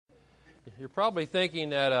You're probably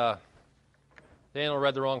thinking that Daniel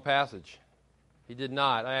read the wrong passage. He did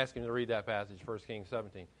not. I asked him to read that passage, 1 Kings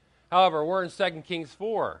 17. However, we're in 2 Kings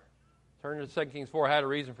 4. Turn to 2 Kings 4. I had a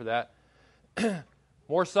reason for that.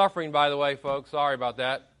 More suffering, by the way, folks. Sorry about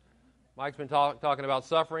that. Mike's been talking about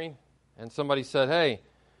suffering, and somebody said, hey,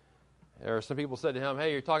 or some people said to him,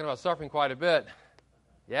 hey, you're talking about suffering quite a bit.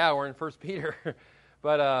 Yeah, we're in 1 Peter.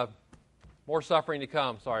 But more suffering to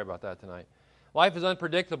come. Sorry about that tonight. Life is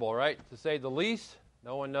unpredictable, right? To say the least.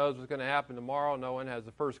 No one knows what's going to happen tomorrow. No one has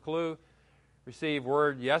the first clue. Received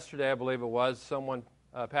word yesterday, I believe it was, someone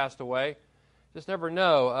passed away. Just never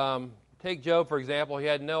know. Take Job, for example. He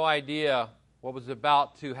had no idea what was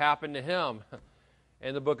about to happen to him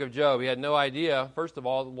in the book of Job. He had no idea, first of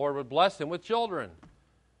all, the Lord would bless him with children.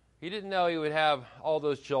 He didn't know he would have all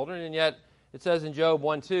those children, and yet it says in Job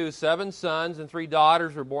 1:2, 7 sons and 3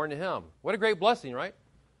 daughters were born to him. What a great blessing, right?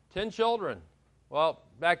 10 children. Well,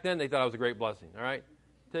 back then they thought it was a great blessing, all right?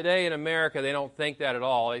 Today in America, they don't think that at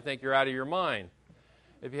all. They think you're out of your mind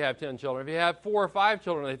if you have 10 children. If you have 4 or 5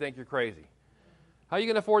 children, they think you're crazy. How are you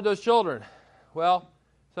going to afford those children? Well,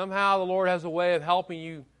 somehow the Lord has a way of helping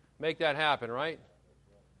you make that happen, right?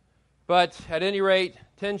 But at any rate,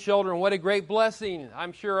 10 children, what a great blessing.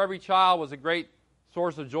 I'm sure every child was a great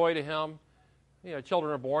source of joy to him. You know,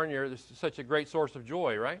 children are born, there's such a great source of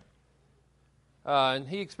joy, right? And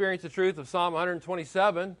he experienced the truth of Psalm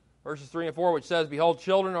 127, verses 3 and 4, which says, behold,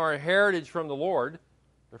 children are a heritage from the Lord.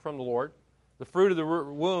 They're from the Lord. The fruit of the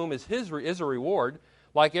womb is a reward.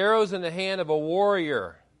 Like arrows in the hand of a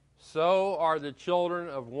warrior, so are the children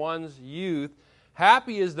of one's youth.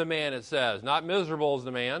 Happy is the man, it says, not miserable is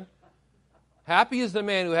the man. Happy is the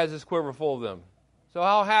man who has his quiver full of them. So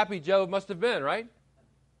how happy Job must have been, right?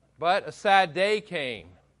 But a sad day came.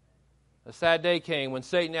 A sad day came when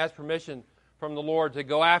Satan asked permission from the Lord to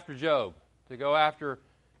go after Job, to go after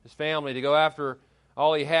his family, to go after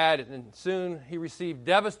all he had. And soon he received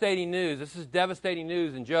devastating news. This is devastating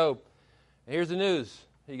news in Job. And here's the news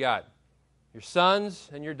he got. Your sons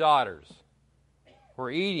and your daughters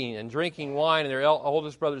were eating and drinking wine in their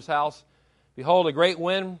oldest brother's house. Behold, a great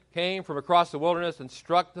wind came from across the wilderness and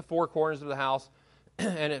struck the 4 corners of the house,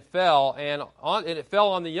 and it fell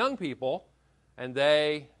on the young people, and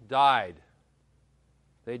they died.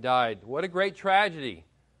 They died. What a great tragedy.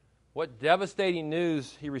 What devastating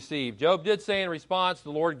news he received. Job did say in response,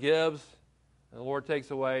 the Lord gives, and the Lord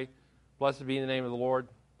takes away. Blessed be the name of the Lord.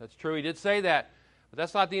 That's true. He did say that. But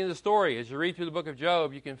that's not the end of the story. As you read through the book of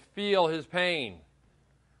Job, you can feel his pain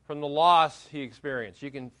from the loss he experienced.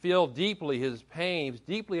 You can feel deeply his pain. He was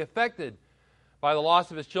deeply affected by the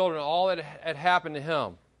loss of his children, all that had happened to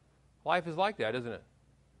him. Life is like that, isn't it?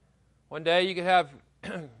 One day you could have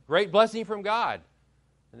great blessing from God.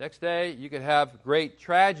 The next day you could have great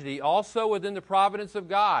tragedy, also within the providence of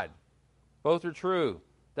God. Both are true.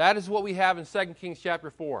 That is what we have in 2 Kings chapter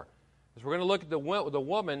 4. As we're going to look at the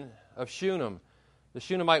woman of Shunem, the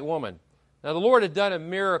Shunammite woman. Now the Lord had done a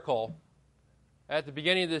miracle at the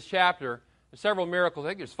beginning of this chapter. There's several miracles. I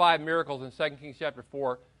think there's 5 miracles in 2 Kings chapter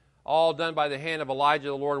 4, all done by the hand of Elijah,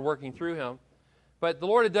 the Lord working through him. But the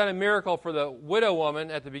Lord had done a miracle for the widow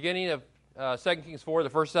woman at the beginning of 2 Kings 4, the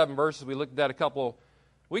first 7 verses. We looked at that a couple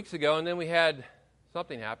weeks ago, and then we had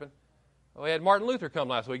something happen. We had Martin Luther come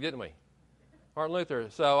last week, didn't we? Martin Luther.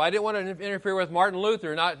 So I didn't want to interfere with Martin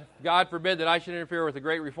Luther, not God forbid that I should interfere with the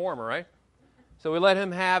great reformer, right? So we let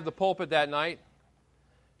him have the pulpit that night.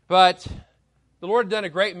 But the Lord had done a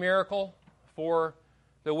great miracle for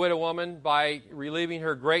the widow woman by relieving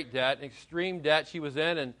her great debt, extreme debt she was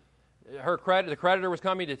in, and the creditor was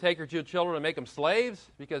coming to take her 2 children and make them slaves,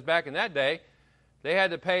 because back in that day, they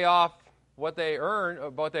had to pay off what they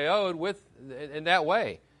earned, what they owed in that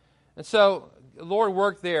way. And so the Lord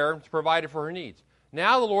worked there to provide for her needs.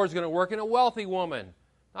 Now the Lord's going to work in a wealthy woman,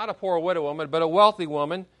 not a poor widow woman, but a wealthy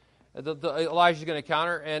woman that Elijah's going to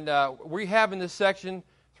encounter. And we have in this section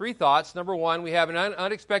 3 thoughts. Number 1, we have an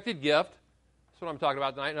unexpected gift. That's what I'm talking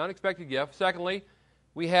about tonight, an unexpected gift. Secondly,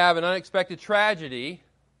 we have an unexpected tragedy.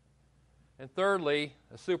 And thirdly,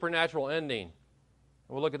 a supernatural ending. And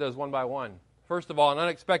we'll look at those one by one. First of all, an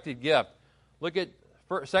unexpected gift. Look at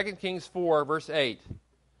 2 Kings 4, verse 8.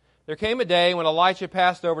 There came a day when Elisha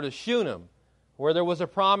passed over to Shunem, where there was a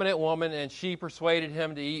prominent woman, and she persuaded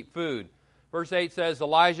him to eat food. Verse 8 says,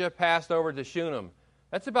 Elijah passed over to Shunem.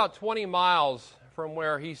 That's about 20 miles from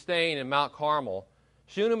where he's staying in Mount Carmel.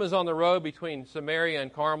 Shunem is on the road between Samaria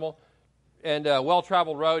and Carmel, and a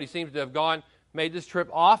well-traveled road. He seems to have made this trip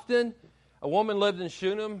often. A woman lived in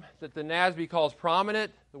Shunem that the NASB calls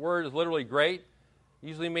prominent. The word is literally great. It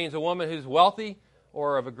usually means a woman who's wealthy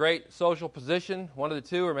or of a great social position, one of the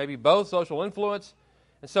two, or maybe both, social influence.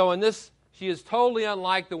 And so in this, she is totally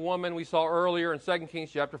unlike the woman we saw earlier in 2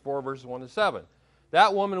 Kings chapter 4, verses 1 to 7.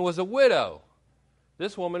 That woman was a widow.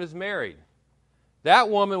 This woman is married. That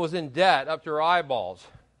woman was in debt up to her eyeballs.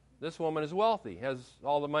 This woman is wealthy, has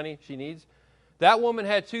all the money she needs. That woman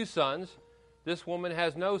had 2 sons. This woman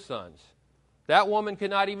has no sons. That woman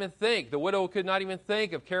could not even think, the widow could not even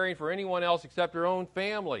think of caring for anyone else except her own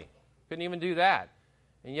family. Couldn't even do that.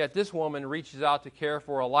 And yet this woman reaches out to care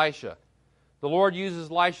for Elisha. The Lord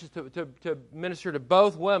uses Elisha to minister to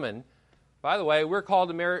both women. By the way, we're called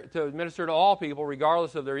to minister to all people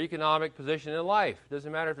regardless of their economic position in life. It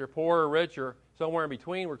doesn't matter if they're poor or rich or somewhere in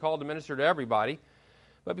between. We're called to minister to everybody.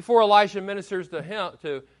 But before Elisha ministers to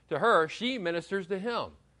her, she ministers to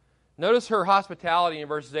him. Notice her hospitality in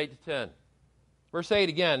verses 8 to 10. Verse 8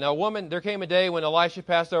 again. Now, there came a day when Elisha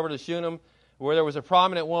passed over to Shunem, where there was a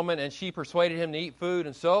prominent woman, and she persuaded him to eat food.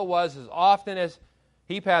 And so it was, as often as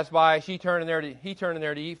he passed by, he turned in there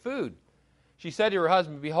to eat food. She said to her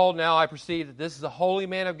husband, "Behold, now I perceive that this is a holy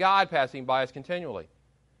man of God passing by us continually.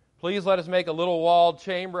 Please let us make a little walled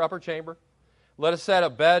chamber, upper chamber. Let us set a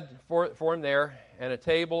bed for him there, and a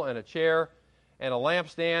table, and a chair, and a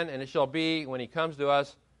lampstand, and it shall be, when he comes to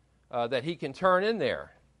us, that he can turn in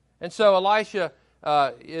there." And so Elisha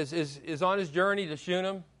is on his journey to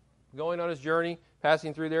Shunem, going on his journey,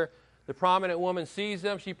 passing through there. The prominent woman sees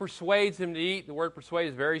him. She persuades him to eat. The word persuade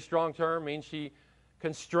is a very strong term. It means she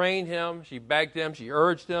constrained him. She begged him. She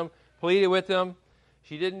urged him, pleaded with him.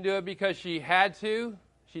 She didn't do it because she had to.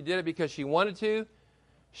 She did it because she wanted to.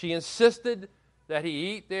 She insisted that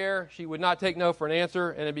he eat there. She would not take no for an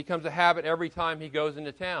answer, and it becomes a habit every time he goes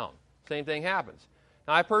into town. Same thing happens.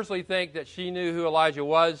 Now, I personally think that she knew who Elijah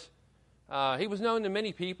was. He was known to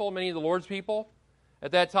many people, many of the Lord's people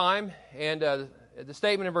at that time. And the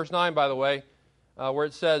statement in verse 9, by the way, where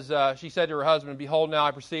it says, she said to her husband, "Behold, now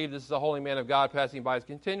I perceive this is a holy man of God passing by us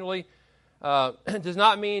continually," does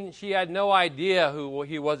not mean she had no idea who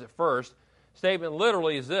he was at first. The statement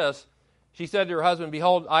literally is this. She said to her husband,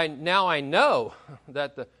 "Behold, now I know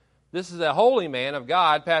that this is a holy man of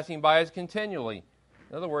God passing by us continually."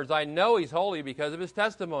 In other words, I know he's holy because of his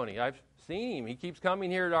testimony. I've seen him. He keeps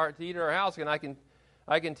coming here to eat at our house, and I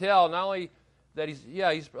can tell not only that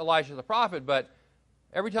he's Elisha the prophet, but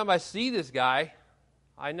every time I see this guy,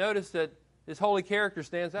 I notice that his holy character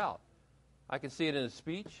stands out. I can see it in his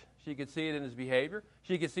speech. She could see it in his behavior.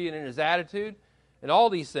 She could see it in his attitude. And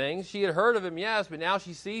all these things. She had heard of him, yes, but now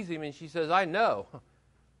she sees him and she says, "I know.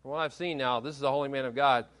 From what I've seen now, this is a holy man of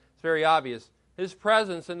God." It's very obvious. His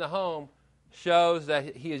presence in the home shows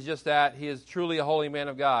that he is just that. He is truly a holy man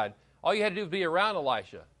of God. All you had to do was be around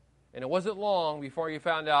Elisha. And it wasn't long before you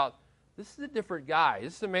found out, this is a different guy.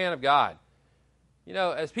 This is a man of God. You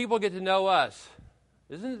know, as people get to know us,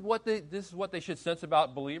 this is what they should sense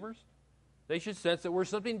about believers? They should sense that we're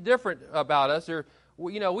something different about us. Or,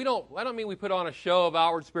 I don't mean we put on a show of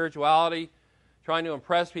outward spirituality, trying to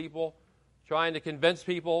impress people, trying to convince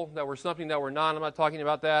people that we're something that we're not. I'm not talking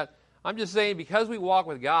about that. I'm just saying because we walk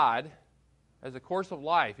with God as a course of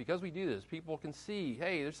life, because we do this, people can see,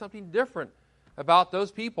 hey, there's something different about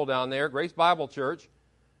those people down there, Grace Bible Church.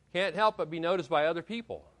 Can't help but be noticed by other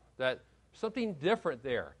people that something different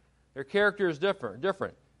there. Their character is different.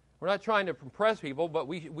 We're not trying to impress people, but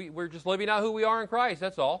we're just living out who we are in Christ,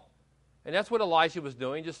 that's all. And that's what Elisha was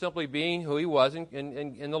doing, just simply being who he was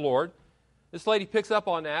in the Lord. This lady picks up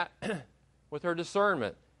on that with her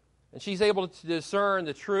discernment. And she's able to discern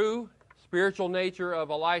the true spiritual nature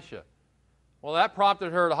of Elisha. Well, that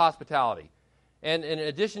prompted her to hospitality. And in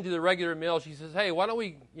addition to the regular meal, she says, "Hey, why don't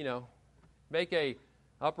we, make a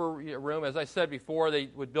upper room?" As I said before, they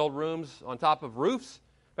would build rooms on top of roofs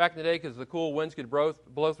back in the day because the cool winds could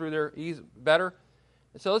blow through there better.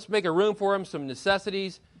 And so let's make a room for him, some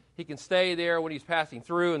necessities. He can stay there when he's passing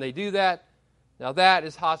through, and they do that. Now that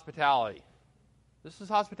is hospitality. This is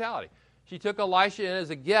hospitality. She took Elisha in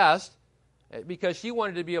as a guest because she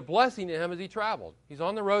wanted to be a blessing to him as he traveled. He's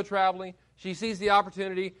on the road traveling. She sees the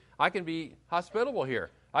opportunity. I can be hospitable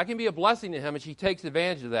here. I can be a blessing to him, and she takes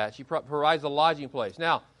advantage of that. She provides a lodging place.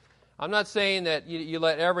 Now, I'm not saying that you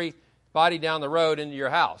let everybody down the road into your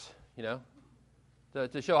house,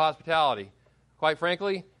 to show hospitality. Quite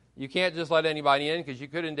frankly, you can't just let anybody in because you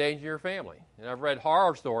could endanger your family. And I've read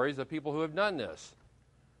horror stories of people who have done this.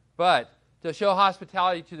 But to show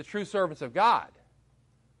hospitality to the true servants of God,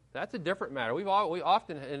 that's a different matter. We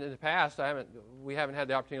often, in the past, we haven't had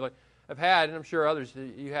the opportunity. I've had, and I'm sure others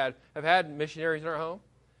have had missionaries in our home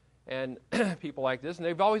and people like this, and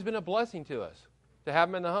they've always been a blessing to us to have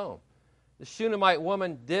them in the home. The Shunammite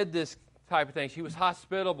woman did this type of thing. She was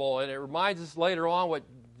hospitable, and it reminds us later on what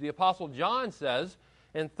the Apostle John says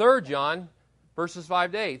in 3 John verses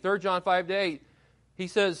 5 to 8. 3 John 5 to 8, he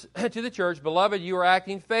says to the church, "Beloved, you are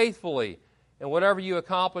acting faithfully in whatever you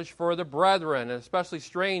accomplish for the brethren, and especially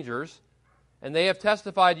strangers, and they have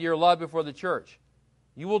testified to your love before the church.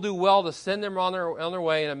 You will do well to send them on their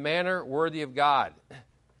way in a manner worthy of God."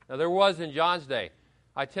 Now, there was in John's day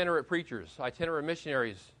itinerant preachers, itinerant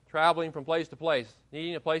missionaries, traveling from place to place,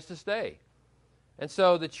 needing a place to stay. And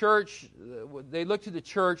so the church, they looked to the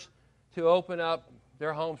church to open up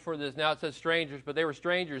their homes for this. Now it says strangers, but they were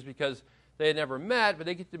strangers because they had never met, but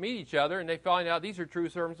they get to meet each other, and they find out these are true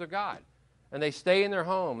servants of God. And they stay in their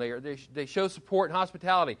home. They show support and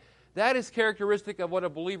hospitality. That is characteristic of what a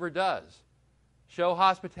believer does. Show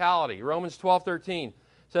hospitality. Romans 12:13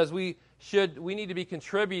 says we need to be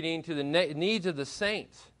contributing to the needs of the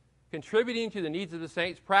saints. Contributing to the needs of the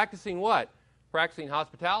saints, practicing what? Practicing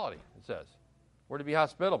hospitality, it says. We're to be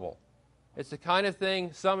hospitable. It's the kind of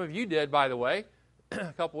thing some of you did, by the way,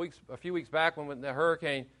 a few weeks back when the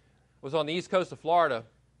hurricane was on the east coast of Florida.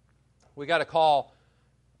 We got a call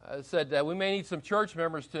that said that we may need some church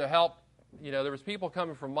members to help. You know, there was people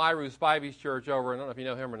coming from Myru Spivey's church over, I don't know if you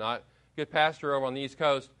know him or not, good pastor over on the east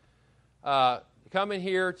coast, coming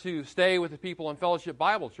here to stay with the people in Fellowship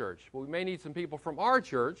Bible Church. Well, we may need some people from our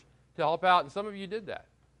church to help out, and some of you did that.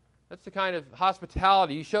 That's the kind of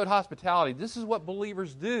hospitality. You showed hospitality. This is what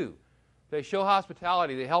believers do. They show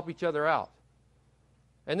hospitality. They help each other out.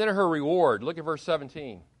 And then her reward. Look at verse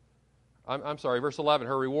 17. Verse 11.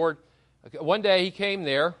 Her reward. One day he came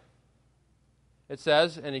there, it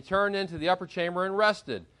says, and he turned into the upper chamber and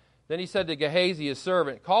rested. Then he said to Gehazi, his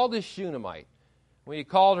servant, "Call this Shunammite." When he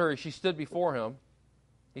called her, she stood before him.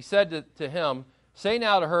 He said to him, "Say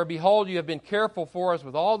now to her, behold, you have been careful for us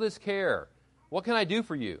with all this care. What can I do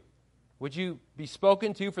for you? Would you be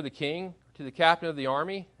spoken to for the king, to the captain of the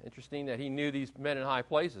army?" Interesting that he knew these men in high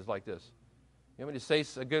places like this. "You want me to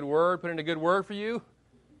say a good word, put in a good word for you?"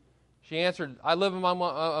 She answered, "I live among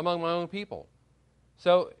my own people."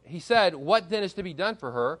 So he said, "What then is to be done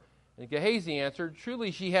for her?" And Gehazi answered,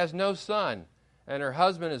 "Truly she has no son, and her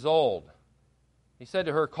husband is old." He said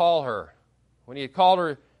to her, "Call her." When he had called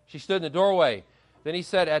her, she stood in the doorway. Then he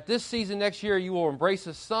said, "At this season next year you will embrace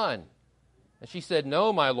a son." And she said,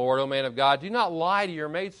 "No, my lord, O man of God, do not lie to your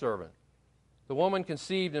maidservant." The woman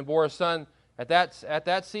conceived and bore a son at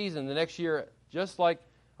that season the next year, just like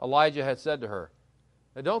Elijah had said to her.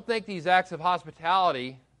 Now, don't think these acts of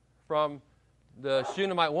hospitality from the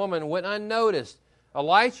Shunammite woman went unnoticed.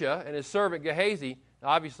 Elisha and his servant Gehazi,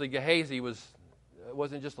 obviously Gehazi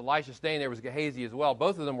wasn't just Elisha staying there, it was Gehazi as well.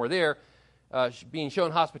 Both of them were there being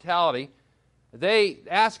shown hospitality. They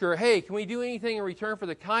ask her, "Hey, can we do anything in return for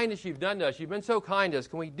the kindness you've done to us? You've been so kind to us.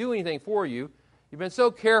 Can we do anything for you? You've been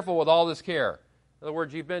so careful with all this care." In other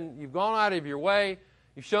words, you've gone out of your way.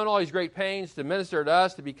 You've shown all these great pains to minister to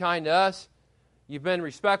us, to be kind to us. You've been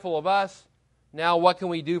respectful of us. Now what can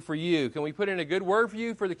we do for you? Can we put in a good word for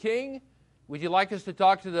you for the king? Would you like us to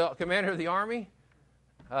talk to the commander of the army?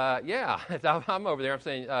 Yeah. I'm over there. I'm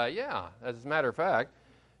saying, yeah, as a matter of fact.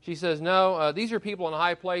 She says, "No, these are people in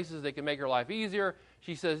high places. They can make your life easier."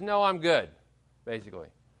 She says, "No, I'm good," basically.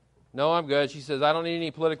 "No, I'm good." She says, "I don't need any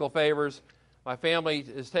political favors. My family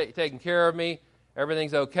is taking care of me.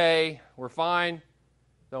 Everything's okay. We're fine.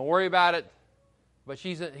 Don't worry about it." But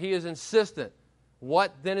he is insistent.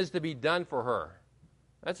 What then is to be done for her?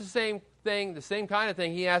 That's the same thing, the same kind of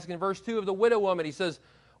thing he asked in verse 2 of the widow woman. He says,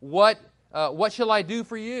 what shall I do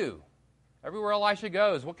for you? Everywhere Elisha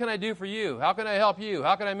goes, what can I do for you? How can I help you?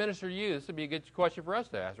 How can I minister to you? This would be a good question for us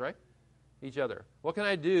to ask, right? Each other. What can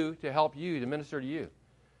I do to help you, to minister to you?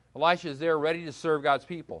 Elisha is there ready to serve God's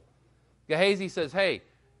people. Gehazi says, "Hey,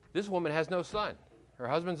 this woman has no son. Her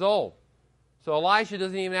husband's old." So Elisha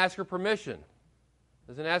doesn't even ask her permission.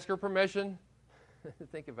 Doesn't ask her permission.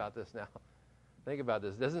 Think about this now. Think about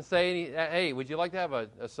this. Doesn't say "Hey, would you like to have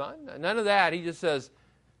a son?" None of that. He just says,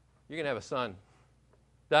 "You're going to have a son.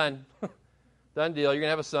 Done. Done deal. You're going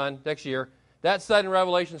to have a son next year." That sudden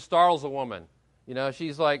revelation startles a woman. You know,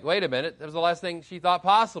 she's like, wait a minute. That was the last thing she thought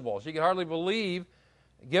possible. She could hardly believe,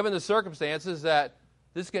 given the circumstances, that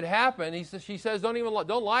this could happen. She says,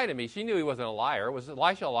 don't lie to me. She knew he wasn't a liar. Was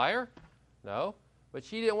Elisha a liar? No. But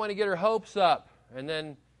she didn't want to get her hopes up. And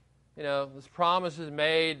then, you know, this promise is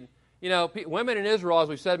made. You know, women in Israel, as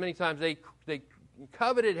we've said many times, they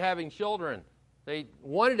coveted having children. They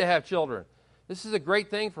wanted to have children. This is a great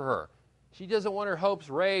thing for her. She doesn't want her hopes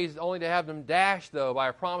raised only to have them dashed, though, by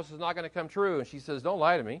a promise that's not going to come true. And she says, don't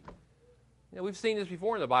lie to me. You know, we've seen this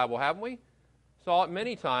before in the Bible, haven't we? Saw it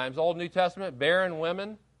many times. Old New Testament, barren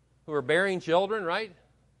women who are bearing children, right?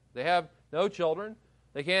 They have no children.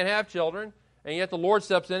 They can't have children. And yet the Lord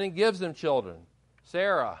steps in and gives them children.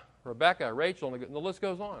 Sarah, Rebecca, Rachel, and the list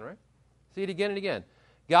goes on, right? See it again and again.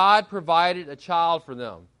 God provided a child for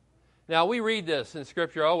them. Now, we read this in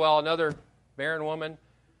Scripture, oh, well, another barren woman.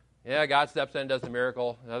 Yeah, God steps in and does the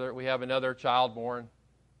miracle. We have another child born.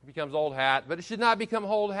 It becomes old hat. But it should not become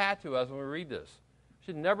old hat to us when we read this. We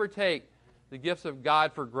should never take the gifts of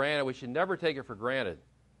God for granted. We should never take it for granted.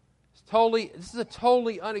 This is a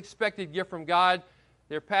totally unexpected gift from God.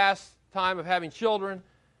 Their past time of having children,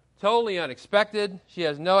 totally unexpected. She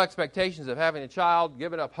has no expectations of having a child,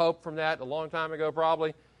 given up hope from that a long time ago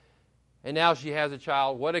probably. And now she has a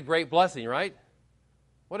child. What a great blessing, right?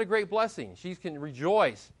 What a great blessing. She can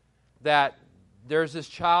rejoice that there's this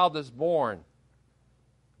child that's born.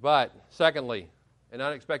 But, secondly, an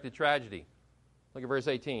unexpected tragedy. Look at verse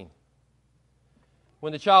 18.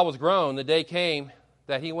 When the child was grown, the day came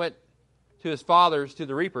that he went to his fathers, to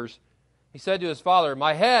the reapers. He said to his father,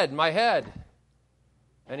 "My head, my head."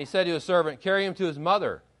 And he said to his servant, "Carry him to his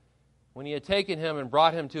mother." When he had taken him and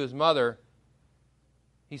brought him to his mother,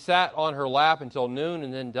 he sat on her lap until noon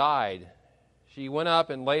and then died. She went up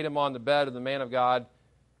and laid him on the bed of the man of God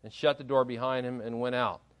and shut the door behind him and went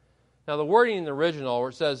out. Now, the wording in the original, where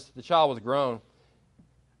it says the child was grown,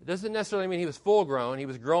 it doesn't necessarily mean he was full grown. He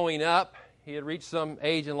was growing up. He had reached some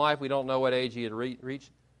age in life. We don't know what age he had reached.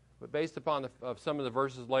 But based upon some of the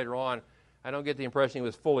verses later on, I don't get the impression he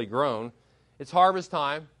was fully grown. It's harvest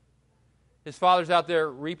time. His father's out there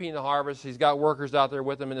reaping the harvest. He's got workers out there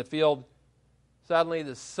with him in the field. Suddenly,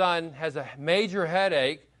 the son has a major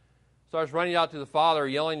headache, starts running out to the father,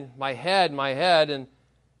 yelling, "My head, my head."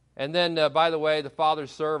 And then, by the way, the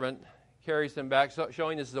father's servant carries him back,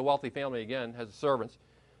 showing this is a wealthy family again, has servants.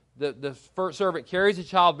 The first servant carries the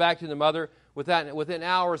child back to the mother. Within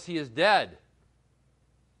hours, he is dead.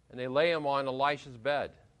 And they lay him on Elisha's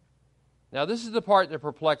bed. Now, this is the part that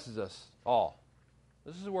perplexes us all.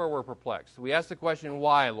 This is where we're perplexed. We ask the question,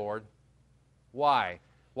 why, Lord? Why?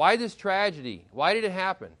 Why this tragedy? Why did it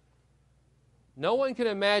happen? No one can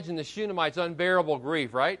imagine the Shunammite's unbearable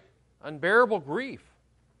grief, right? Unbearable grief.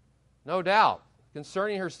 No doubt.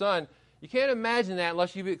 Concerning her son, you can't imagine that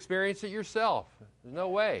unless you've experienced it yourself. There's no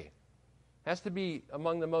way. It has to be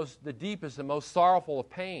among the deepest and most sorrowful of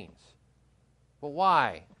pains. But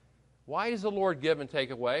why? Why does the Lord give and take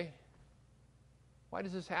away? Why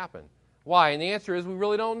does this happen? Why? And the answer is we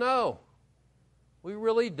really don't know. We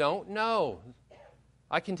really don't know.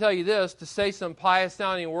 I can tell you this, to say some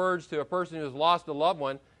pious-sounding words to a person who has lost a loved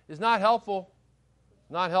one is not helpful.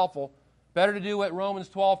 Not helpful. Better to do what Romans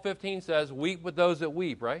 12:15 says, weep with those that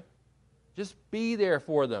weep, right? Just be there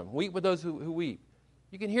for them. Weep with those who weep.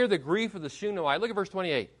 You can hear the grief of the Shunammite. Look at verse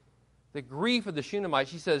 28. The grief of the Shunammite.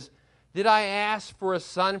 She says, "Did I ask for a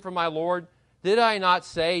son from my Lord? Did I not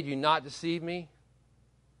say, do not deceive me?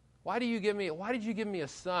 Why did you give me a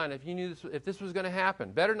son if you knew if this was going to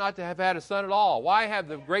happen? Better not to have had a son at all. Why have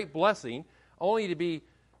the great blessing only to be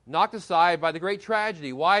knocked aside by the great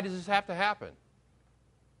tragedy? Why does this have to happen?"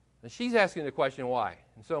 And she's asking the question why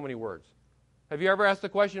in so many words. Have you ever asked the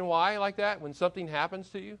question why like that when something happens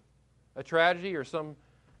to you? A tragedy or some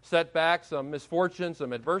setback, some misfortune,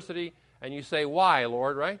 some adversity, and you say, "Why,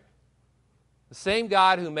 Lord?" Right? The same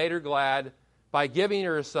God who made her glad by giving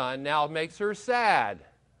her a son now makes her sad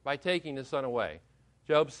by taking his son away.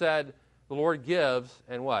 Job said, "The Lord gives,"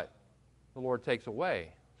 and what? The Lord takes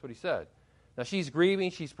away. That's what he said. Now she's grieving,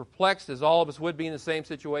 she's perplexed, as all of us would be in the same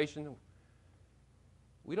situation.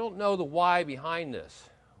 We don't know the why behind this.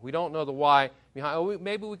 We don't know the why behind.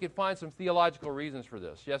 Maybe we could find some theological reasons for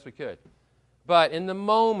this. Yes, we could. But in the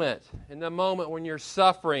moment when you're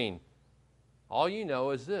suffering, all you know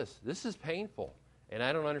is this. This is painful, and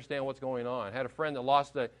I don't understand what's going on. I had a friend that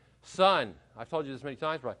lost a son. I've told you this many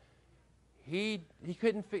times, but he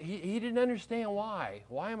didn't understand why.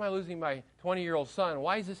 Why am I losing my 20-year-old son?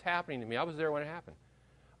 Why is this happening to me? I was there when it happened.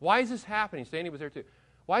 Why is this happening? Sandy was there too.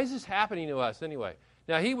 Why is this happening to us anyway?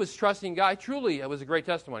 Now, he was trusting God. Truly, it was a great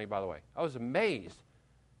testimony, by the way. I was amazed.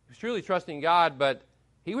 He was truly trusting God, but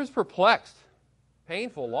he was perplexed.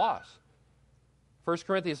 Painful loss. 1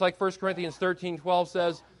 Corinthians 13:12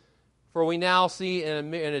 says, "For we now see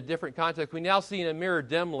in a different context, we now see in a mirror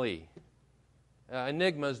dimly."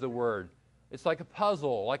 Enigma is the word. It's like a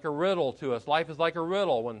puzzle, like a riddle to us. Life is like a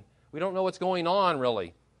riddle when we don't know what's going on,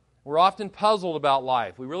 really. We're often puzzled about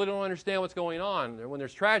life. We really don't understand what's going on when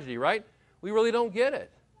there's tragedy, right? We really don't get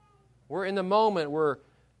it. We're in the moment. We're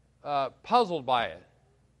puzzled by it.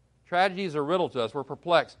 Tragedy is a riddle to us. We're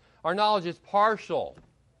perplexed. Our knowledge is partial.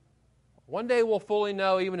 One day we'll fully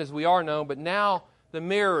know, even as we are known, but now the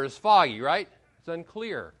mirror is foggy, right? It's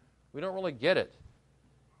unclear. We don't really get it.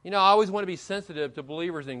 You know, I always want to be sensitive to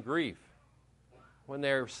believers in grief when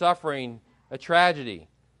they're suffering a tragedy.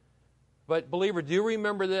 But believer, do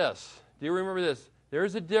remember this. Do remember this.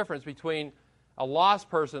 There's a difference between a lost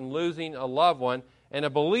person losing a loved one and a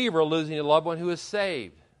believer losing a loved one who is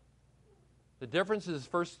saved. The difference is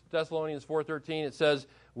 1 Thessalonians 4:13. It says,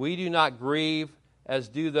 we do not grieve as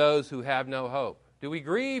do those who have no hope. Do we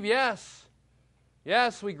grieve? Yes.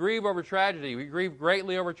 Yes, we grieve over tragedy. We grieve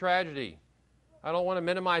greatly over tragedy. I don't want to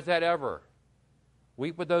minimize that ever.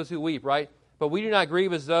 Weep with those who weep, right? But we do not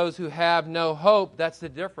grieve as those who have no hope. That's the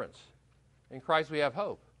difference. In Christ we have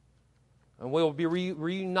hope. And we'll be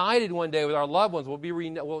reunited one day with our loved ones.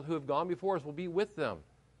 Who have gone before us. We'll be with them.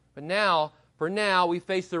 But now, for now, we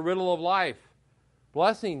face the riddle of life.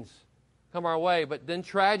 Blessings come our way, but then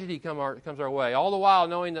tragedy comes our way. All the while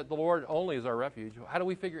knowing that the Lord only is our refuge. What do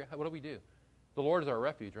we do? The Lord is our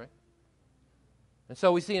refuge, right? And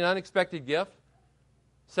so we see an unexpected gift.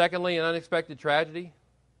 Secondly, an unexpected tragedy.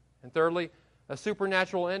 And thirdly, a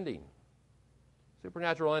supernatural ending.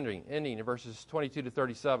 Supernatural ending in verses 22 to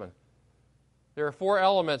 37. There are 4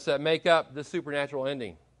 elements that make up this supernatural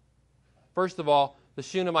ending. First of all, the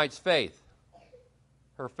Shunammite's faith.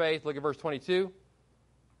 Her faith, look at verse 22.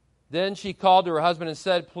 Then she called to her husband and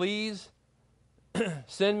said, please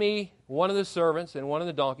send me one of the servants and one of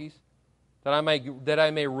the donkeys, that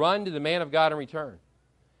I may run to the man of God and return.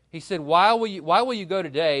 He said, why will you go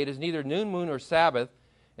today? It is neither noon, moon, or Sabbath.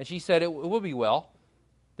 And she said, it will be well.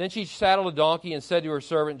 Then she saddled a donkey and said to her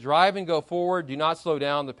servant, drive and go forward. Do not slow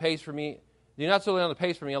down the pace for me. Do not slow down the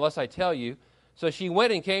pace for me unless I tell you. So she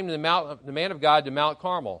went and came to the man of God to Mount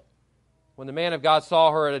Carmel. When the man of God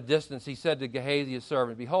saw her at a distance, he said to Gehazi, his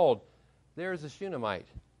servant, behold, there is a Shunammite.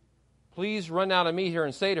 Please run down to meet her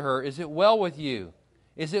and say to her, is it well with you?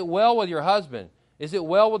 Is it well with your husband? Is it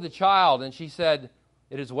well with the child? And she said,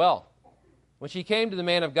 it is well. When she came to the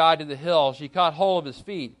man of God to the hill, she caught hold of his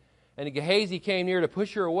feet. And Gehazi came near to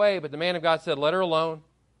push her away, but the man of God said, let her alone,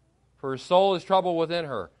 for her soul is troubled within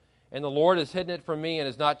her, and the Lord has hidden it from me and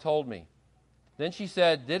has not told me. Then she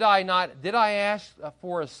said, did I ask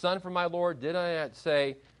for a son from my Lord? Did I not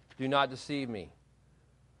say, do not deceive me?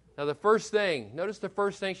 Now notice the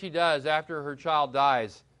first thing she does after her child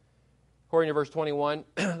dies. According to verse 21,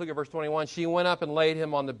 look at verse 21, she went up and laid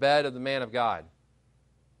him on the bed of the man of God.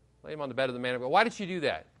 Laid him on the bed of the man of God. Why did she do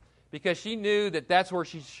that? Because she knew that that's where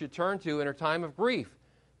she should turn to in her time of grief.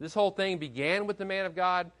 This whole thing began with the man of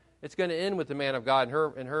God. It's going to end with the man of God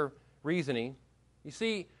in her reasoning. You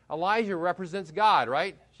see, Elijah represents God,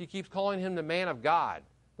 right? She keeps calling him the man of God,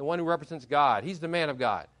 the one who represents God. He's the man of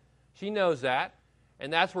God. She knows that,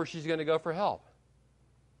 and that's where she's going to go for help.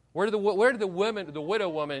 Where did the widow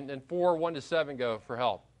woman in 4:1-7 go for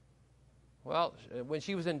help? Well, when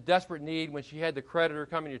she was in desperate need, when she had the creditor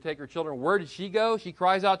coming to take her children, where did she go? She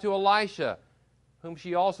cries out to Elisha, whom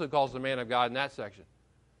she also calls the man of God in that section.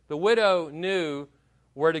 The widow knew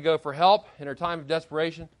where to go for help in her time of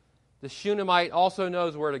desperation. The Shunammite also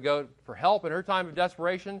knows where to go for help in her time of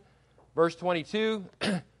desperation. Verse 22,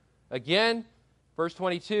 again, verse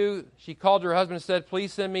 22, she called to her husband and said,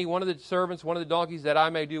 please send me one of the servants, one of the donkeys, that I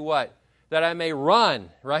may do what? That I may run,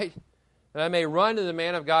 right? That I may run to the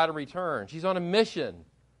man of God and return. She's on a mission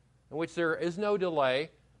in which there is no delay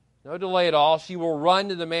at all. She will run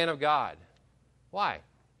to the man of God. Why?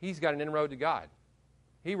 He's got an inroad to God.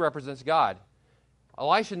 He represents God.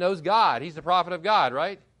 Elisha knows God. He's the prophet of God,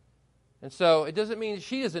 right? And so it doesn't mean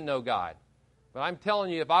she doesn't know God. But I'm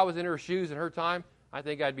telling you, if I was in her shoes in her time, I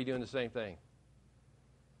think I'd be doing the same thing.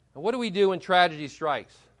 And what do we do when tragedy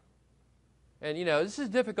strikes? And, this is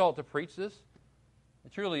difficult to preach this.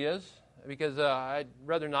 It truly is, because I'd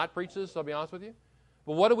rather not preach this, I'll be honest with you.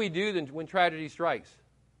 But what do we do when tragedy strikes?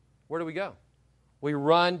 Where do we go? We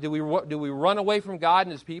run. Do we run away from God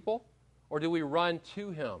and His people, or do we run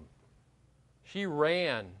to Him? She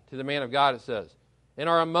ran to the man of God, it says. In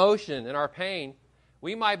our emotion, in our pain,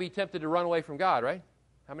 we might be tempted to run away from God, right?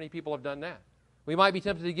 How many people have done that? We might be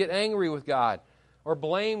tempted to get angry with God or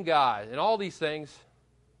blame God and all these things.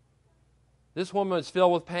 This woman is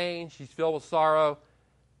filled with pain. She's filled with sorrow.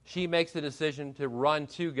 She makes the decision to run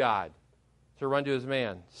to God, to run to His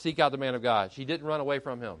man, seek out the man of God. She didn't run away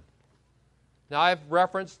from Him. Now, I've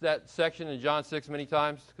referenced that section in John 6 many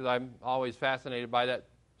times because I'm always fascinated by that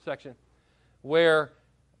section, where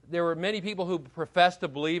there were many people who professed to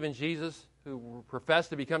believe in Jesus, who professed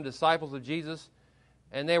to become disciples of Jesus,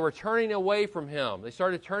 and they were turning away from Him. They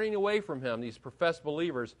started turning away from Him, these professed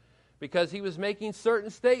believers, because He was making certain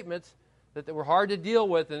statements that were hard to deal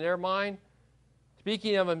with in their mind.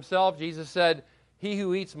 Speaking of Himself, Jesus said, he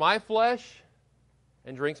who eats my flesh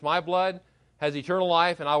and drinks my blood has eternal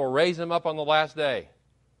life, and I will raise him up on the last day.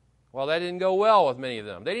 Well, that didn't go well with many of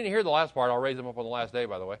them. They didn't hear the last part, I'll raise him up on the last day,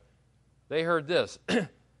 by the way. They heard this.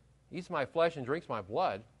 eats my flesh and drinks my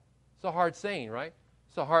blood. It's a hard saying, right?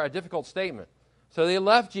 It's a difficult statement. So they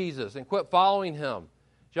left Jesus and quit following him.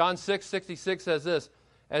 John 6:66 says this,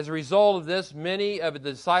 as a result of this, many of the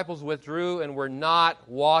disciples withdrew and were not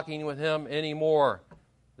walking with him anymore.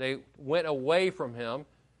 They went away from him.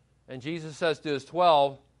 And Jesus says to his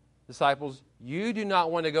 12 disciples, you do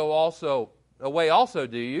not want to go away also,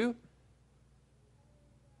 do you?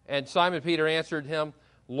 And Simon Peter answered him,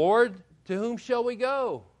 Lord, to whom shall we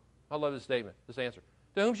go? I love this statement, this answer.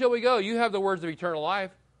 To whom shall we go? You have the words of eternal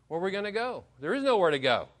life. Where are we going to go? There is nowhere to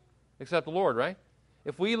go except the Lord, right?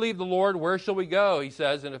 If we leave the Lord, where shall we go? He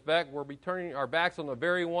says, in effect, we'll be turning our backs on the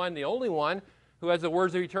very one, the only one who has the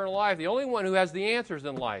words of eternal life, the only one who has the answers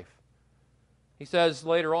in life. He says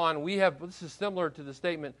later on, this is similar to the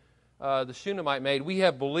statement the Shunammite made, we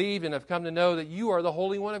have believed and have come to know that you are the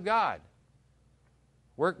Holy One of God.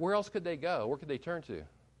 Where else could they go? Where could they turn to?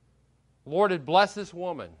 The Lord had blessed this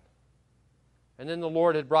woman. And then the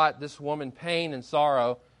Lord had brought this woman pain and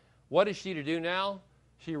sorrow. What is she to do now?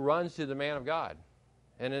 She runs to the man of God.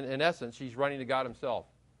 And in essence, she's running to God himself.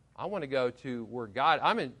 I want to go to where God,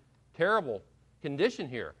 I'm in terrible condition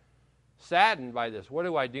here. Saddened by this. What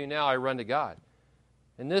do I do now? I run to God.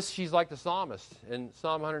 And this, she's like the psalmist. In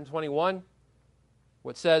Psalm 121,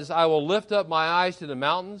 what says, I will lift up my eyes to the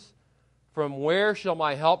mountains. From where shall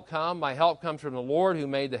my help come? My help comes from the Lord who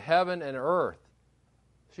made the heaven and earth.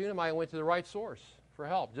 Shunammite went to the right source for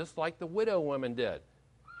help, just like the widow woman did.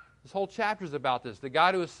 This whole chapter is about this. The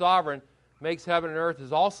God who is sovereign, makes heaven and earth,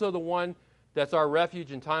 is also the one that's our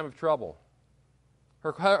refuge in time of trouble.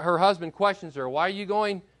 Her husband questions her, why are you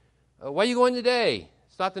going today?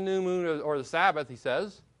 It's not the new moon or the Sabbath, he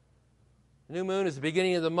says. The new moon is the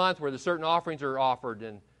beginning of the month where the certain offerings are offered,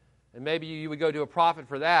 and maybe you would go to a prophet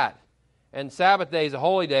for that. And Sabbath day is a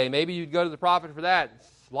holy day. Maybe you'd go to the prophet for that.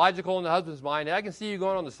 It's logical in the husband's mind. I can see you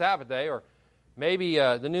going on the Sabbath day, or maybe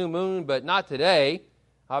the new moon, but not today.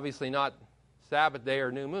 Obviously not Sabbath day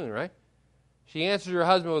or new moon, right? She answers her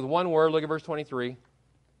husband with one word. Look at verse 23.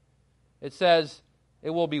 It says, it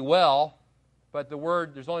will be well, but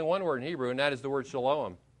there's only one word in Hebrew, and that is the word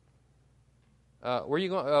shalom. Where are you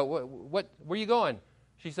going? Where are you going?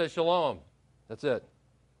 She says shalom. That's it.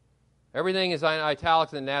 Everything is in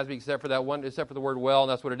italics in the NASB except for that one, except for the word well, and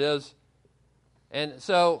that's what it is. And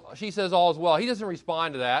so she says all is well. He doesn't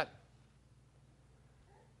respond to that.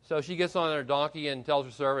 So she gets on her donkey and tells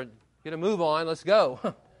her servant, get a move on, let's go.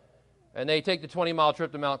 And they take the 20-mile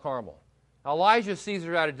trip to Mount Carmel. Now, Elijah sees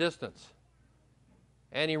her at a distance.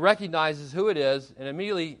 And he recognizes who it is and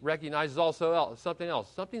immediately recognizes also something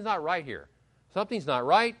else. Something's not right here. Something's not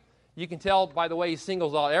right. You can tell by the way he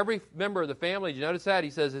singles out every member of the family. Did you notice that? He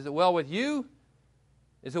says, is it well with you?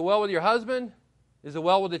 Is it well with your husband? Is it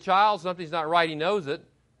well with the child? Something's not right. He knows it.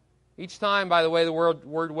 Each time, by the way, the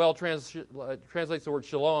word well translates the word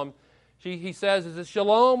shalom. He says, is it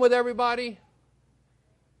shalom with everybody?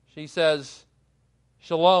 She says,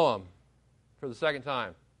 shalom for the second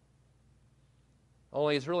time.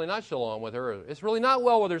 Only it's really not shalom with her. It's really not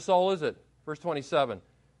well with her soul, is it? Verse 27.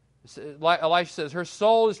 Elisha says, her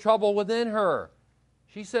soul is troubled within her.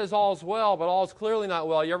 She says all is well, but all is clearly not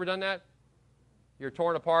well. You ever done that? You're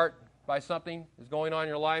torn apart by something that's going on in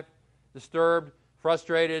your life, disturbed,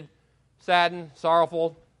 frustrated, saddened,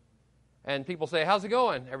 sorrowful, and people say, how's it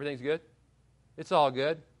going? Everything's good. It's all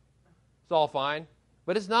good. It's all fine.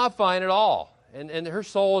 But it's not fine at all. And her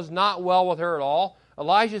soul is not well with her at all.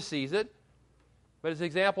 Elijah sees it, but his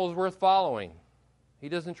example is worth following. He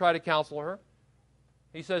doesn't try to counsel her.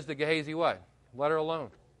 He says to Gehazi, what? Let her alone.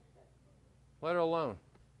 Let her alone.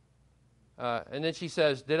 And then she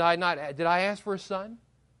says, did I ask for a son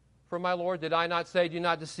from my Lord? Did I not say, do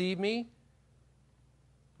not deceive me?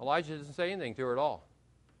 Elijah doesn't say anything to her at all.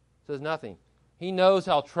 Says nothing. He knows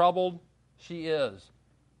how troubled she is.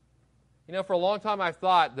 You know, for a long time I've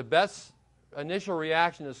thought the best initial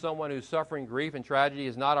reaction to someone who's suffering grief and tragedy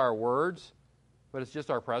is not our words, but it's just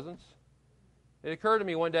our presence. It occurred to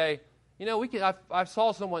me one day, you know, I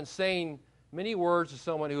saw someone saying many words to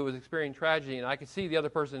someone who was experiencing tragedy, and I could see the other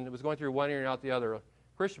person that was going through one ear and out the other.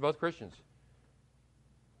 Both Christians.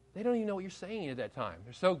 They don't even know what you're saying at that time.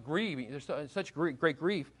 They're so grieving. There's such great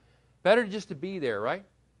grief. Better just to be there, right?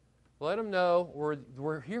 Let them know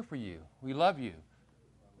we're here for you. We love you.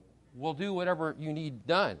 We'll do whatever you need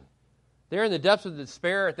done. They're in the depths of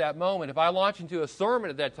despair at that moment. If I launch into a sermon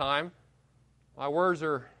at that time, my words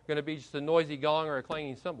are going to be just a noisy gong or a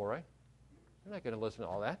clanging cymbal, right? They're not going to listen to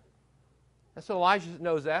all that. And so Elijah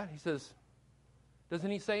knows that. He says, doesn't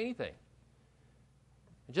he say anything?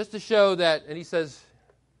 And just to show that, and he says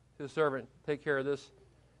to the servant, take care of this.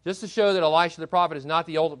 Just to show that Elisha the prophet is not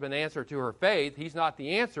the ultimate answer to her faith, he's not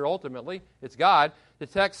the answer ultimately, it's God, the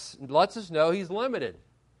text lets us know he's limited.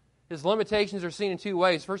 His limitations are seen in two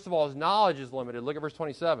ways. First of all, his knowledge is limited. Look at verse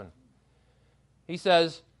 27. He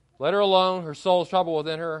says, let her alone, her soul is troubled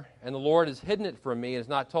within her, and the Lord has hidden it from me and has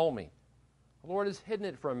not told me. The Lord has hidden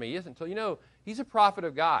it from me, isn't it? So, you know, he's a prophet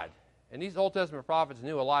of God. And these Old Testament prophets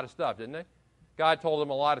knew a lot of stuff, didn't they? God told them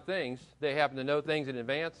a lot of things. They happened to know things in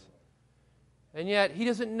advance. And yet, he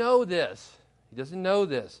doesn't know this. He doesn't know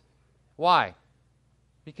this. Why?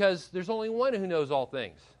 Because there's only one who knows all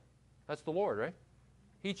things. That's the Lord, right?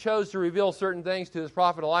 He chose to reveal certain things to his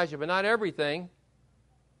prophet Elijah, but not everything.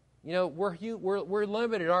 You know, we're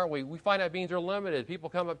limited, aren't we? We find out beings are limited. People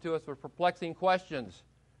come up to us with perplexing questions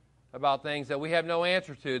about things that we have no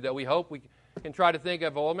answer to, that we hope we can try to think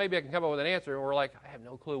of, well, maybe I can come up with an answer, and we're like, I have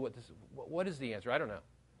no clue what is the answer. I don't know.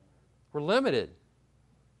 We're limited.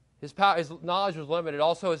 His knowledge was limited.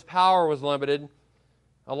 Also, his power was limited.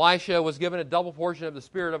 Elisha was given a double portion of the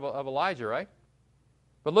spirit of Elijah, right?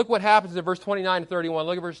 But look what happens in verse 29 and 31.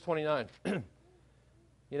 Look at verse 29.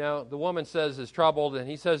 You know, the woman says is troubled, and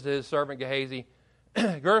he says to his servant Gehazi,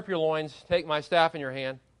 gird up your loins, take my staff in your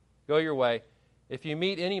hand, go your way. If you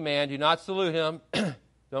meet any man, do not salute him,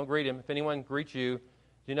 don't greet him. If anyone greets you,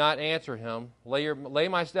 do not answer him. Lay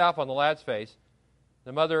my staff on the lad's face.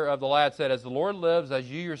 The mother of the lad said, as the Lord lives, as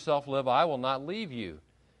you yourself live, I will not leave you.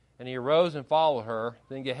 And he arose and followed her.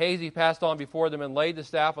 Then Gehazi passed on before them and laid the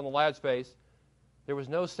staff on the lad's face. There was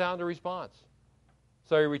no sound or response.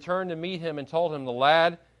 So he returned to meet him and told him, the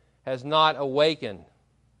lad has not awakened.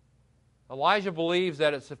 Elijah believes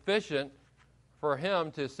that it's sufficient for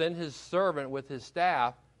him to send his servant with his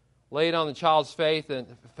staff, lay it on the child's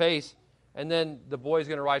face, and then the boy's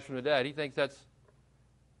going to rise from the dead. He thinks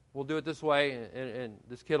we'll do it this way, and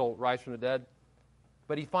this kid will rise from the dead.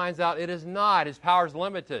 But he finds out it is not. His power is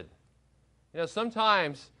limited. You know,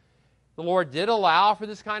 sometimes the Lord did allow for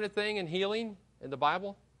this kind of thing in healing in the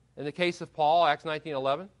Bible. In the case of Paul, Acts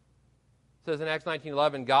 19:11, it says in Acts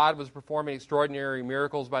 19:11, God was performing extraordinary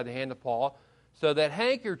miracles by the hand of Paul, so that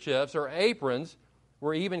handkerchiefs or aprons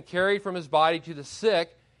were even carried from his body to the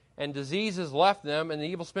sick, and diseases left them, and the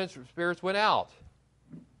evil spirits went out.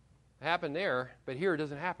 It happened there, but here it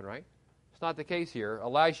doesn't happen, right? It's not the case here.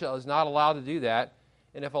 Elisha is not allowed to do that.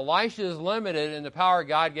 And if Elisha is limited in the power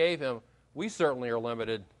God gave him, we certainly are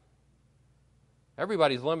limited.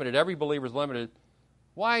 Everybody's limited. Every believer is limited.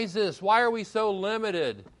 Why is this? Why are we so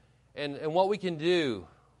limited in what we can do?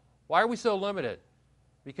 Why are we so limited?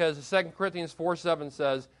 Because 2 Corinthians 4:7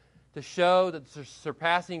 says, to show that the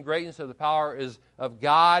surpassing greatness of the power is of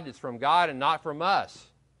God, it's from God and not from us.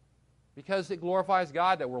 Because it glorifies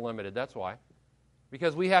God that we're limited, that's why.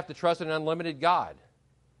 Because we have to trust an unlimited God.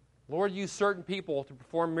 Lord used certain people to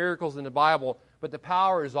perform miracles in the Bible, but the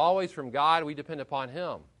power is always from God. We depend upon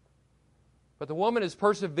Him. But the woman is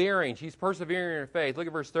persevering. She's persevering in her faith. Look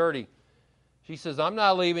at verse 30. She says, I'm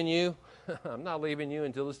not leaving you. I'm not leaving you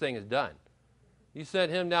until this thing is done. You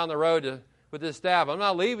sent him down the road with this staff. I'm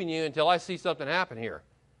not leaving you until I see something happen here.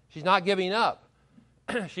 She's not giving up.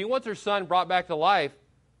 She wants her son brought back to life,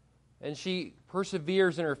 and she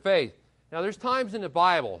perseveres in her faith. Now, there's times in the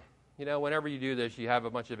Bible, you know, whenever you do this, you have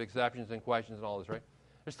a bunch of exceptions and questions and all this, right?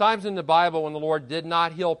 There's times in the Bible when the Lord did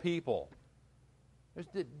not heal people.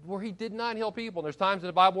 Where He did not heal people. And there's times in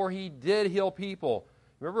the Bible where He did heal people.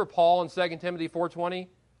 Remember Paul in 2 Timothy 4:20?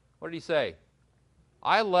 What did he say?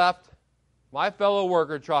 I left my fellow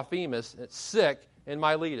worker Trophimus sick in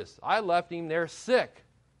Miletus. I left him there sick.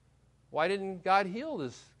 Why didn't God heal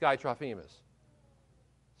this guy Trophimus?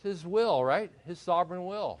 It's His will, right? His sovereign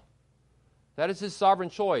will. That is His sovereign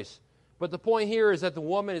choice. But the point here is that the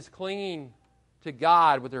woman is clinging to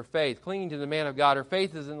God with her faith, clinging to the man of God. Her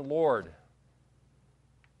faith is in the Lord.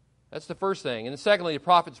 That's the first thing. And then secondly, the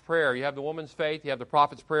prophet's prayer. You have the woman's faith. You have the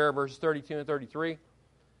prophet's prayer, verses 32 and 33.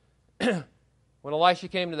 When Elisha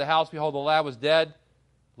came to the house, behold, the lad was dead,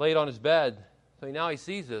 laid on his bed. So now he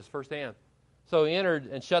sees this firsthand. So he entered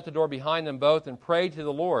and shut the door behind them both and prayed to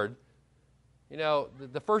the Lord. You know,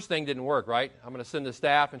 the first thing didn't work, right? I'm going to send the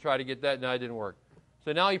staff and try to get that. No, it didn't work.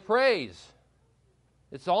 So now he prays.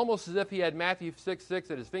 It's almost as if he had Matthew 6:6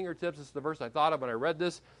 at his fingertips. It's the verse I thought of when I read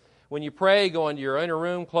this. When you pray, go into your inner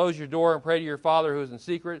room, close your door, and pray to your Father who is in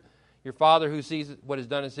secret. Your Father who sees what is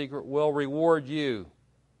done in secret will reward you.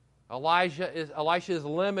 Elisha is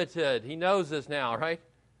limited. He knows this now, right?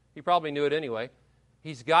 He probably knew it anyway.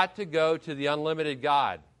 He's got to go to the unlimited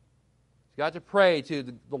God. He's got to pray to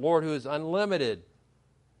the Lord who is unlimited.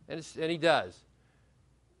 And he does.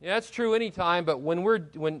 Yeah, that's true anytime, but when we're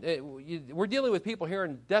dealing with people here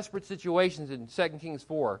in desperate situations in 2 Kings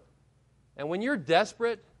 4, and when you're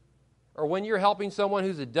desperate, or when you're helping someone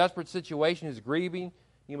who's in a desperate situation, who's grieving,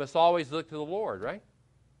 you must always look to the Lord, right?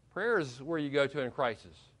 Prayer is where you go to in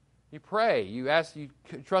crisis. You pray. You ask. You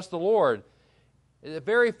trust the Lord. The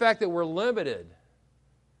very fact that we're limited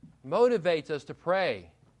motivates us to pray.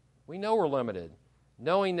 We know we're limited,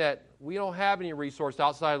 knowing that we don't have any resource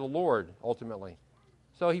outside of the Lord, ultimately.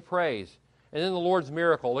 So he prays. And then the Lord's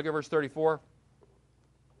miracle. Look at verse 34.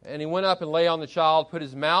 And he went up and lay on the child, put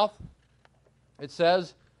his mouth, it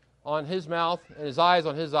says, on his mouth, and his eyes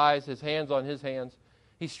on his eyes, his hands on his hands.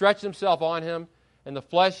 He stretched himself on him, and the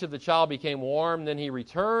flesh of the child became warm. Then he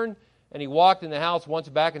returned, and he walked in the house once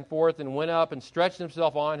back and forth, and went up and stretched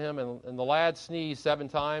himself on him, and the lad sneezed 7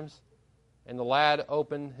 times, and the lad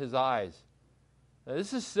opened his eyes. Now,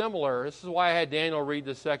 this is similar. This is why I had Daniel read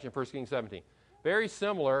this section, 1 Kings 17. Very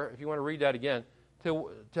similar, if you want to read that again,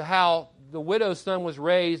 to how the widow's son was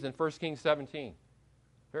raised in 1 Kings 17.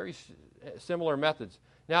 Very similar methods.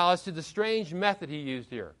 Now, as to the strange method he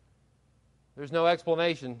used here, there's no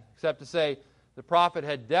explanation except to say the prophet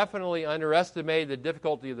had definitely underestimated the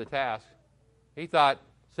difficulty of the task. He thought,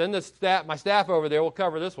 send my staff over there, we'll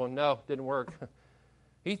cover this one. No, it didn't work.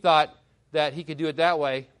 He thought that he could do it that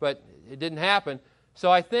way, but it didn't happen.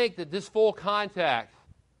 So I think that this full contact,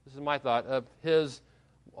 this is my thought, of his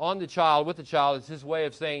on the child, with the child, is his way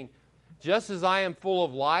of saying, just as I am full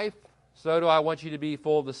of life, so do I want you to be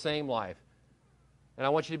full of the same life. And I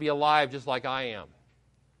want you to be alive just like I am.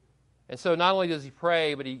 And so not only does he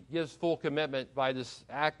pray, but he gives full commitment by this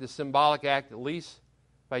act, this symbolic act, at least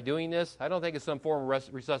by doing this. I don't think it's some form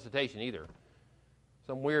of resuscitation either.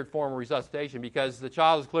 Some weird form of resuscitation, because the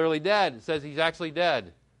child is clearly dead. It says he's actually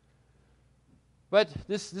dead. But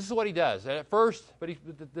this is what he does. And at first,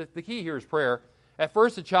 the key here is prayer. At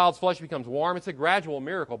first, the child's flesh becomes warm. It's a gradual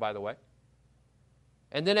miracle, by the way.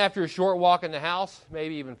 And then after a short walk in the house,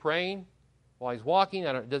 maybe even praying while he's walking,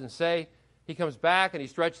 it doesn't say, he comes back and he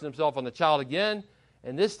stretches himself on the child again.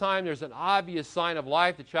 And this time there's an obvious sign of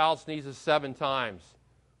life. The child sneezes 7 times,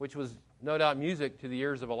 which was no doubt music to the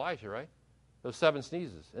ears of Elijah, right? Those 7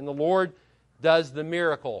 sneezes. And the Lord does the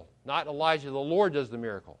miracle. Not Elijah, the Lord does the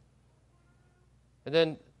miracle. And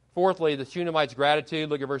then, fourthly, the Shunammite's gratitude.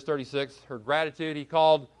 Look at verse 36. Her gratitude, he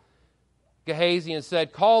called Gehazi and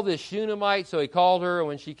said, call this Shunammite. So he called her, and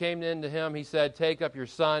when she came in to him, he said, take up your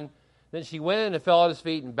son. Then she went in and fell at his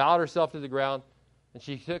feet and bowed herself to the ground, and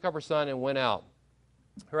she took up her son and went out.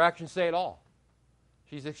 Her actions say it all.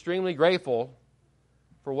 She's extremely grateful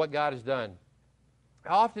for what God has done.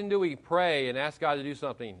 How often do we pray and ask God to do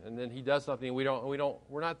something, and then he does something and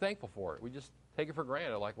we're not thankful for it? We just take it for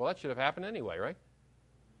granted, like, well, that should have happened anyway, right?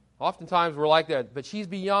 Oftentimes we're like that, but she's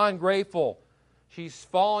beyond grateful. She's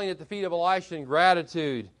falling at the feet of Elisha in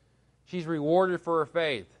gratitude. She's rewarded for her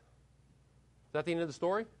faith. Is that the end of the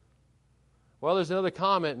story? Well, there's another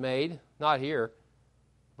comment made, not here,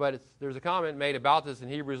 but there's a comment made about this in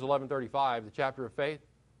Hebrews 11:35, the chapter of faith.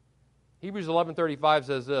 Hebrews 11:35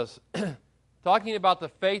 says this, talking about the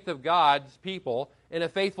faith of God's people in a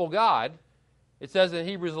faithful God, it says in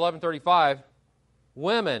Hebrews 11:35,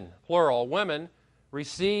 women, plural, women,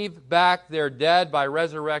 receive back their dead by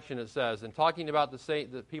resurrection, it says. And talking about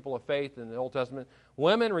the people of faith in the Old Testament,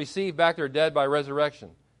 women receive back their dead by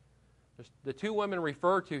resurrection. The 2 women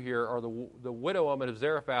referred to here are the widow woman of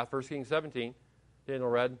Zarephath, 1 Kings 17, Daniel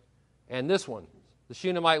read, and this one, the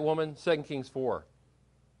Shunammite woman, 2 Kings 4.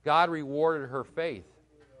 God rewarded her faith.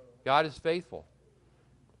 God is faithful.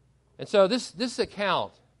 And so this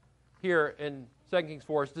account here in 2 Kings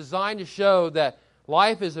 4 is designed to show that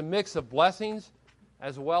life is a mix of blessings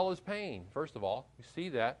as well as pain, first of all. You see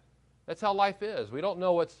that. That's how life is. We don't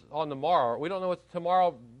know what's on tomorrow. We don't know what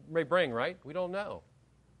tomorrow may bring, right? We don't know.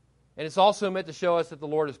 And it's also meant to show us that the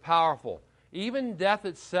Lord is powerful. Even death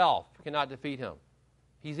itself cannot defeat him.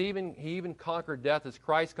 He even conquered death as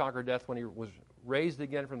Christ conquered death when he was raised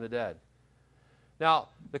again from the dead. Now,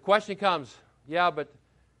 the question comes, but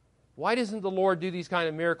why doesn't the Lord do these kind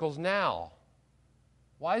of miracles now?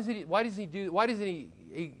 Why doesn't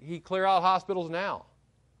he clear out hospitals now?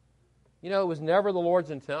 You know, it was never the Lord's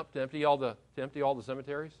intent to empty all the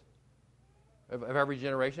cemeteries of every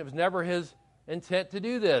generation. It was never his intent to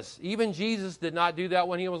do this. Even Jesus did not do that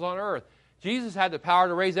when he was on earth. Jesus had the power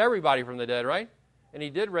to raise everybody from the dead, right? And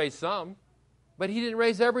he did raise some, but he didn't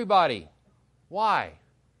raise everybody. Why?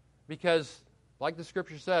 Because, like the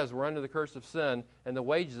Scripture says, we're under the curse of sin, and the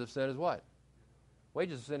wages of sin is what?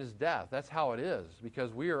 Wages of sin is death. That's how it is,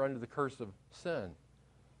 because we are under the curse of sin.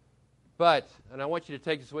 But, and I want you to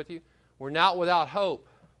take this with you, we're not without hope.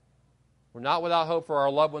 We're not without hope for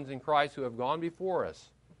our loved ones in Christ who have gone before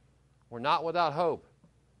us. We're not without hope.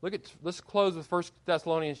 Let's close with 1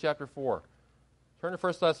 Thessalonians chapter 4. Turn to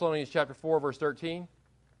 1 Thessalonians chapter 4, verse 13.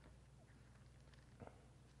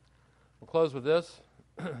 We'll close with this.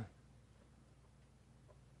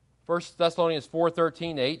 1 Thessalonians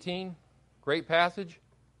 4:13 to 18. Great passage.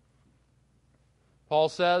 Paul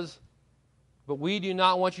says, "But we do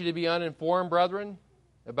not want you to be uninformed, brethren,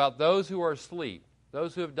 about those who are asleep,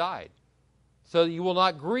 those who have died, so that you will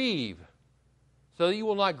not grieve. So that you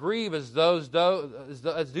will not grieve as do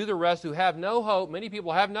the rest who have no hope." Many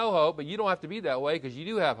people have no hope, but you don't have to be that way because you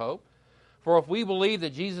do have hope. "For if we believe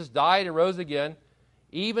that Jesus died and rose again,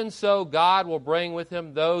 even so God will bring with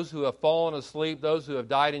him those who have fallen asleep, those who have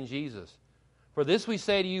died in Jesus. For this we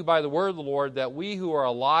say to you by the word of the Lord, that we who are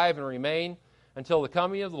alive and remain until the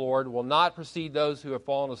coming of the Lord will not precede those who have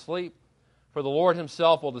fallen asleep. For the Lord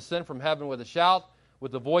himself will descend from heaven with a shout,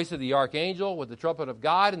 with the voice of the archangel, with the trumpet of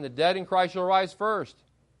God, and the dead in Christ shall rise first.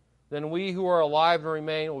 Then we who are alive and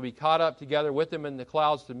remain will be caught up together with them in the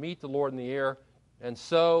clouds to meet the Lord in the air, and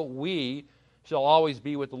so we shall always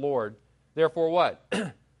be with the Lord. Therefore what?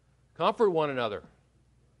 Comfort one another.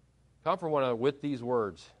 Comfort one another with these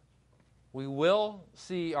words. We will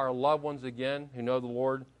see our loved ones again who know the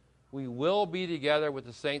Lord. We will be together with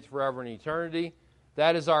the saints forever in eternity.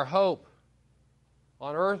 That is our hope.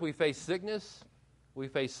 On earth we face sickness, we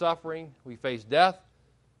face suffering, we face death.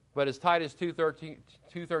 But as Titus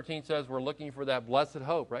 2:13 says, we're looking for that blessed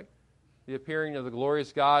hope, right? The appearing of the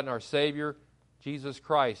glorious God and our Savior, Jesus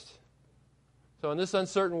Christ. So in this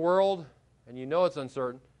uncertain world, and you know it's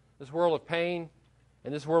uncertain, this world of pain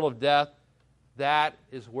and this world of death, that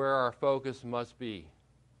is where our focus must be.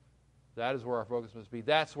 That is where our focus must be.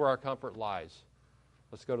 That's where our comfort lies.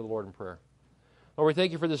 Let's go to the Lord in prayer. Lord, we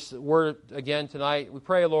thank you for this word again tonight. We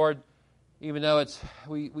pray, Lord, even though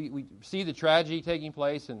we see the tragedy taking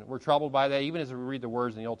place and we're troubled by that, even as we read the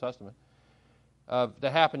words in the Old Testament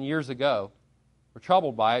that happened years ago, we're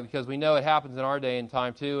troubled by it because we know it happens in our day and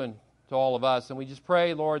time too, and to all of us. And we just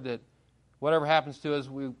pray, Lord, that whatever happens to us,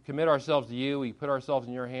 we commit ourselves to you. We put ourselves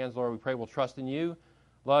in your hands, Lord. We pray we'll trust in you,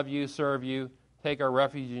 love you, serve you, take our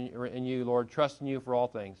refuge in you, Lord. Trust in you for all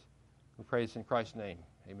things. We pray this in Christ's name.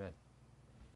 Amen.